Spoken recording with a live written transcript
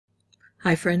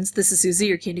Hi friends, this is Suzy,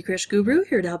 your Candy Crush Guru,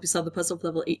 here to help you solve the puzzle of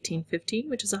level 1815,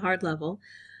 which is a hard level,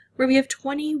 where we have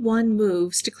 21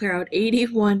 moves to clear out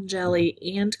 81 jelly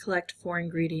and collect 4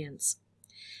 ingredients.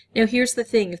 Now here's the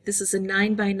thing, if this is a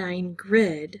 9x9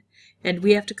 grid, and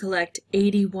we have to collect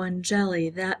 81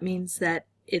 jelly, that means that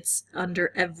it's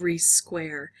under every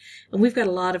square. And we've got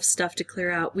a lot of stuff to clear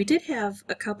out. We did have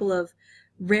a couple of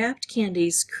wrapped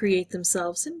candies create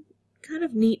themselves in kind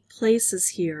of neat places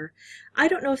here. I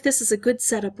don't know if this is a good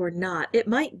setup or not. It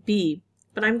might be,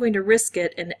 but I'm going to risk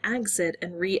it and exit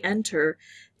and re-enter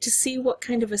to see what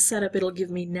kind of a setup it'll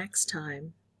give me next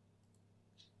time.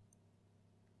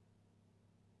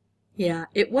 Yeah,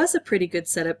 it was a pretty good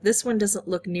setup. This one doesn't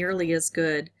look nearly as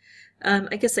good.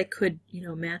 I guess I could,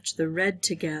 match the red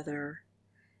together,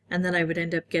 and then I would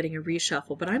end up getting a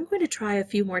reshuffle. But I'm going to try a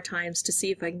few more times to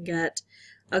see if I can get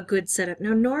a good setup.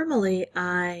 Now, normally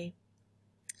I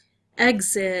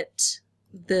exit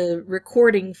the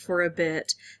recording for a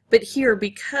bit, but here,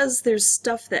 because there's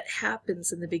stuff that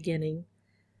happens in the beginning,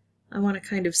 I want to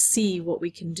kind of see what we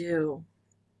can do.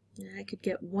 I could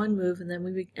get one move, and then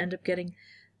we would end up getting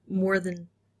more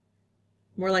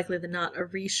likely than not a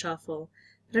reshuffle.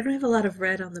 But I don't have a lot of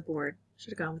red on the board.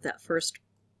 Should have gone with that first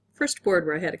board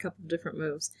where I had a couple of different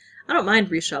moves. I don't mind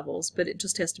reshuffles, but it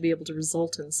just has to be able to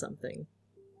result in something.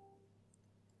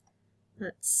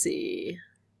 Let's see.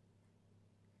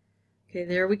 Okay,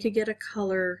 there we could get a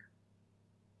color,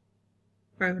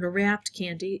 or I'm going to wrapped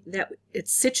candy.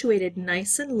 It's situated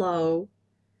nice and low,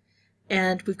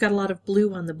 and we've got a lot of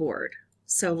blue on the board.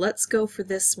 So let's go for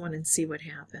this one and see what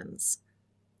happens.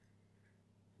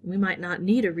 We might not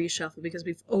need a reshuffle because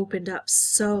we've opened up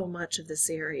so much of this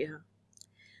area.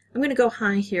 I'm going to go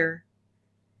high here.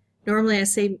 Normally I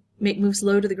say make moves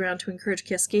low to the ground to encourage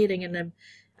cascading, and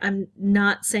I'm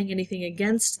not saying anything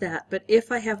against that, but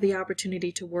if I have the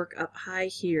opportunity to work up high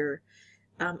here,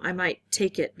 I might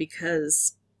take it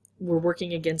because we're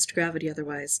working against gravity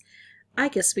otherwise. I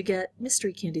guess we get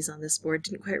mystery candies on this board.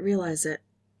 Didn't quite realize it.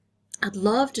 I'd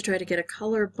love to try to get a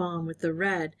color bomb with the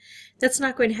red. That's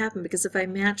not going to happen because if I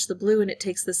match the blue and it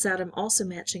takes this out, I'm also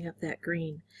matching up that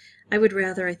green. I would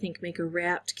rather, I think, make a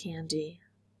wrapped candy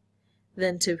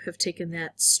than to have taken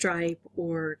that stripe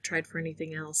or tried for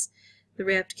anything else. The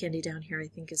wrapped candy down here I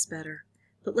think is better.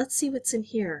 But let's see what's in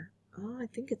here. Oh, I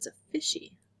think it's a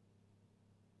fishy.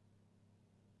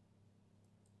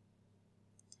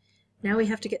 Now we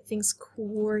have to get things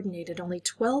coordinated. Only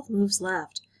 12 moves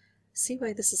left. See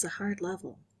why this is a hard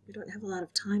level. We don't have a lot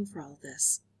of time for all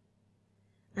this.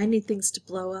 I need things to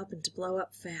blow up and to blow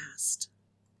up fast.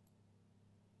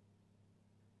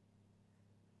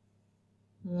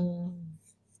 Wonder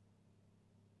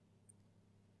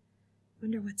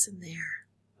what's in there.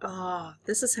 Oh,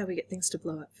 this is how we get things to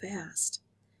blow up fast.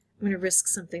 I'm going to risk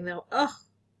something though. Oh,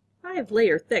 I have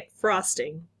layer thick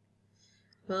frosting.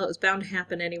 Well, it was bound to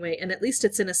happen anyway, and at least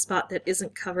it's in a spot that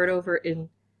isn't covered over in...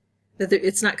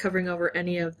 It's not covering over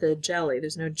any of the jelly.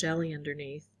 There's no jelly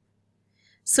underneath.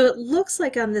 So it looks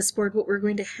like on this board what we're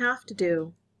going to have to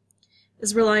do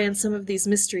is rely on some of these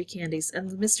mystery candies,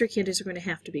 and the mystery candies are going to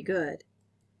have to be good.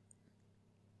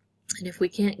 And if we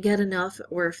can't get enough,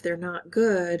 or if they're not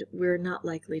good, we're not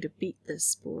likely to beat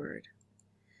this board.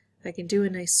 I can do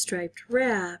a nice striped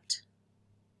wrapped,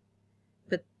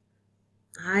 but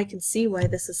I can see why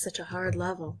this is such a hard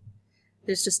level.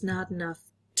 There's just not enough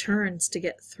turns to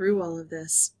get through all of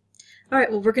this.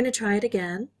 Alright, well, we're going to try it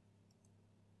again.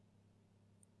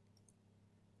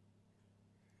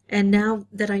 And now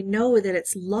that I know that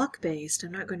it's luck-based,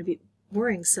 I'm not going to be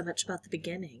worrying so much about the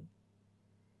beginning.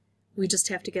 We just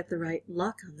have to get the right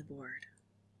luck on the board.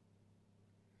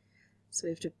 So we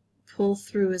have to pull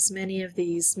through as many of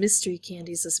these mystery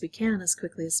candies as we can as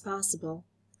quickly as possible,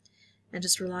 and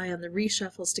just rely on the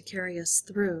reshuffles to carry us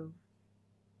through.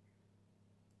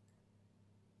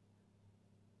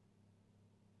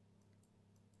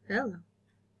 Hello. I'm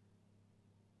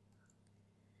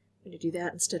going to do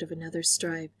that instead of another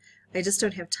stripe. I just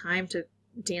don't have time to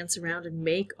dance around and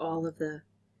make all of the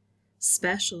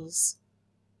specials.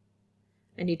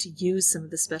 I need to use some of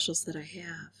the specials that I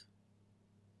have.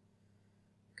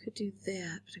 Could do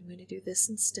that, but I'm going to do this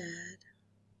instead.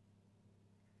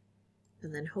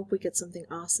 And then hope we get something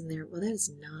awesome there. Well, that is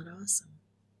not awesome.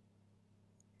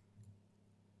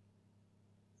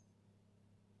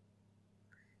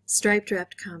 Striped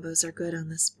wrapped combos are good on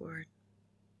this board.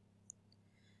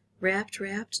 Wrapped,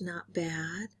 not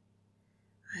bad.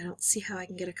 I don't see how I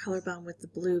can get a color bomb with the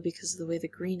blue because of the way the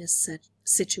green is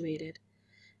situated.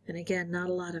 And again, not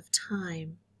a lot of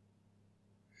time.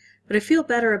 But I feel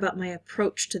better about my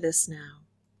approach to this now.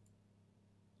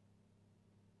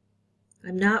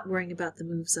 I'm not worrying about the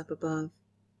moves up above.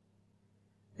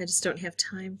 I just don't have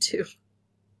time to.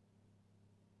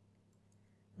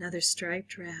 Another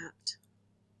striped wrapped.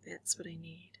 That's what I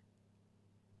need.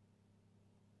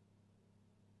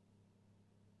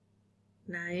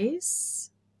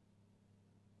 Nice.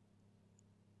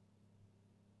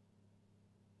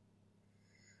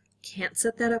 Can't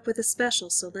set that up with a special,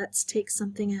 so let's take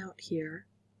something out here.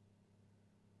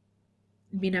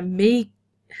 I mean, I may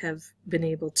have been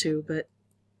able to, but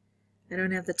I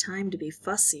don't have the time to be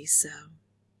fussy, so...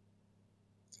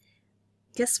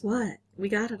 Guess what? We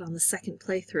got it on the second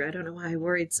playthrough. I don't know why I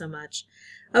worried so much.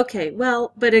 Okay,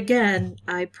 well, but again,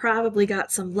 I probably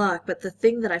got some luck, but the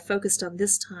thing that I focused on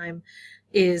this time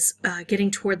is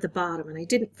getting toward the bottom, and I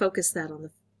didn't focus that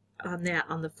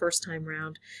on the first time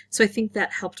round, so I think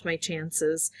that helped my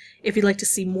chances. If you'd like to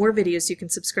see more videos, you can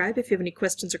subscribe. If you have any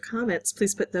questions or comments,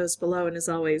 please put those below, and as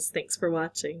always, thanks for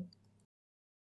watching.